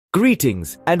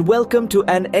Greetings and welcome to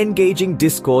an engaging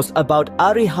discourse about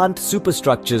Arihant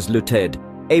Superstructures Ltd,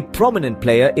 a prominent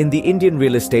player in the Indian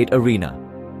real estate arena.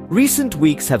 Recent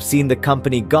weeks have seen the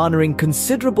company garnering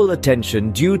considerable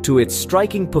attention due to its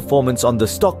striking performance on the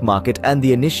stock market and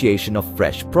the initiation of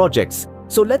fresh projects.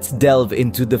 So let's delve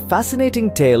into the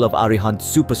fascinating tale of Arihant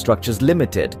Superstructures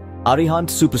Ltd. Arihant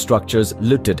Superstructures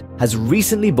Ltd has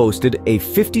recently boasted a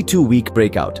 52-week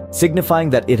breakout, signifying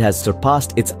that it has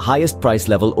surpassed its highest price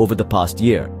level over the past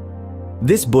year.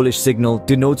 This bullish signal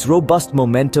denotes robust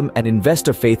momentum and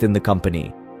investor faith in the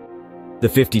company. The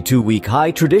 52-week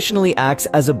high traditionally acts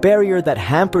as a barrier that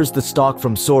hampers the stock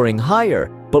from soaring higher,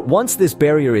 but once this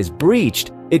barrier is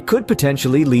breached, it could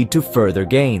potentially lead to further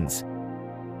gains.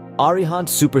 Arihant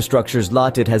Superstructures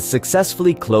Ltd has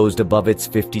successfully closed above its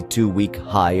 52-week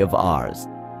high of Rs.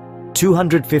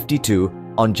 252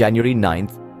 on January 9,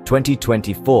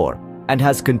 2024, and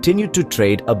has continued to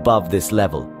trade above this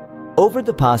level. Over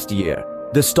the past year,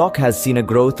 the stock has seen a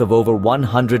growth of over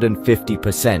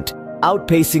 150%,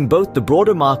 outpacing both the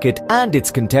broader market and its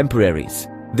contemporaries.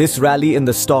 This rally in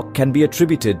the stock can be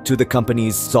attributed to the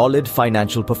company's solid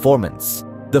financial performance.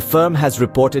 The firm has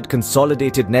reported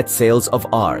consolidated net sales of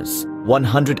Rs.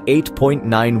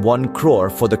 108.91 crore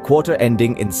for the quarter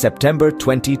ending in September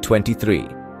 2023,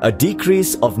 a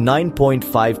decrease of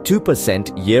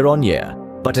 9.52% year-on-year,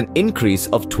 but an increase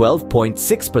of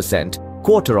 12.6%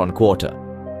 quarter-on-quarter.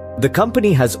 The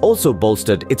company has also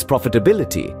bolstered its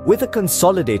profitability with a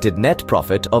consolidated net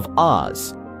profit of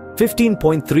Rs.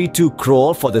 15.32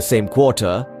 crore for the same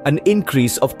quarter, an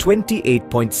increase of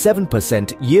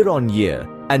 28.7% year-on-year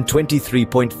and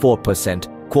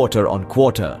 23.4%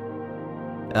 quarter-on-quarter.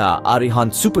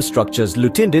 Arihant Superstructures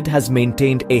Ltd has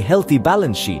maintained a healthy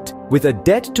balance sheet with a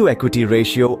debt-to-equity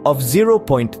ratio of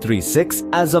 0.36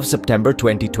 as of September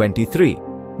 2023,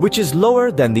 which is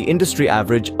lower than the industry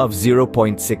average of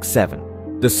 0.67.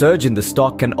 The surge in the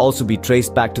stock can also be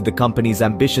traced back to the company's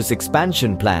ambitious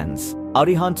expansion plans.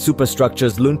 Arihant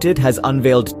Superstructures Ltd has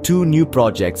unveiled 2 new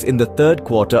projects in the third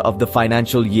quarter of the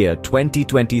financial year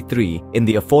 2023 in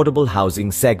the affordable housing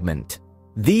segment.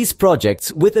 These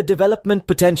projects, with a development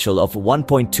potential of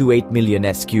 1.28 million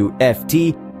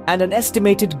SQFT and an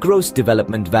estimated gross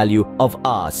development value of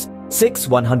Rs.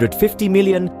 650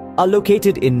 million, are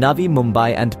located in Navi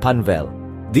Mumbai and Panvel.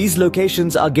 These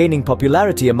locations are gaining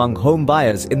popularity among home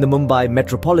buyers in the Mumbai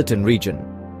metropolitan region.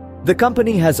 The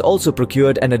company has also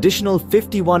procured an additional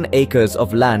 51 acres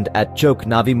of land at Chowk,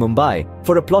 Navi Mumbai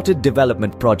for a plotted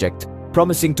development project,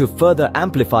 promising to further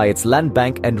amplify its land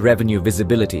bank and revenue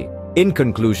visibility. In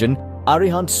conclusion,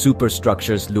 Arihant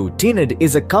Superstructures Ltd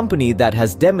is a company that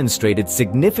has demonstrated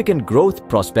significant growth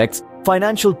prospects,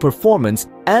 financial performance,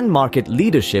 and market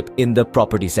leadership in the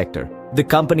property sector. The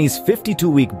company's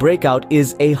 52-week breakout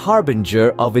is a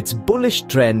harbinger of its bullish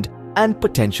trend and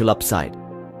potential upside.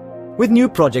 With new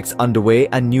projects underway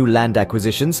and new land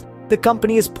acquisitions, the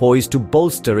company is poised to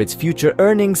bolster its future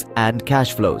earnings and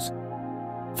cash flows.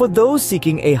 For those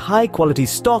seeking a high-quality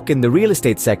stock in the real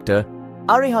estate sector,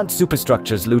 Arihant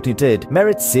Superstructures Ltd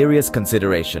merits serious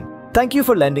consideration. Thank you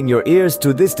for lending your ears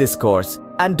to this discourse,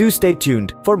 and do stay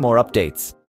tuned for more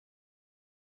updates.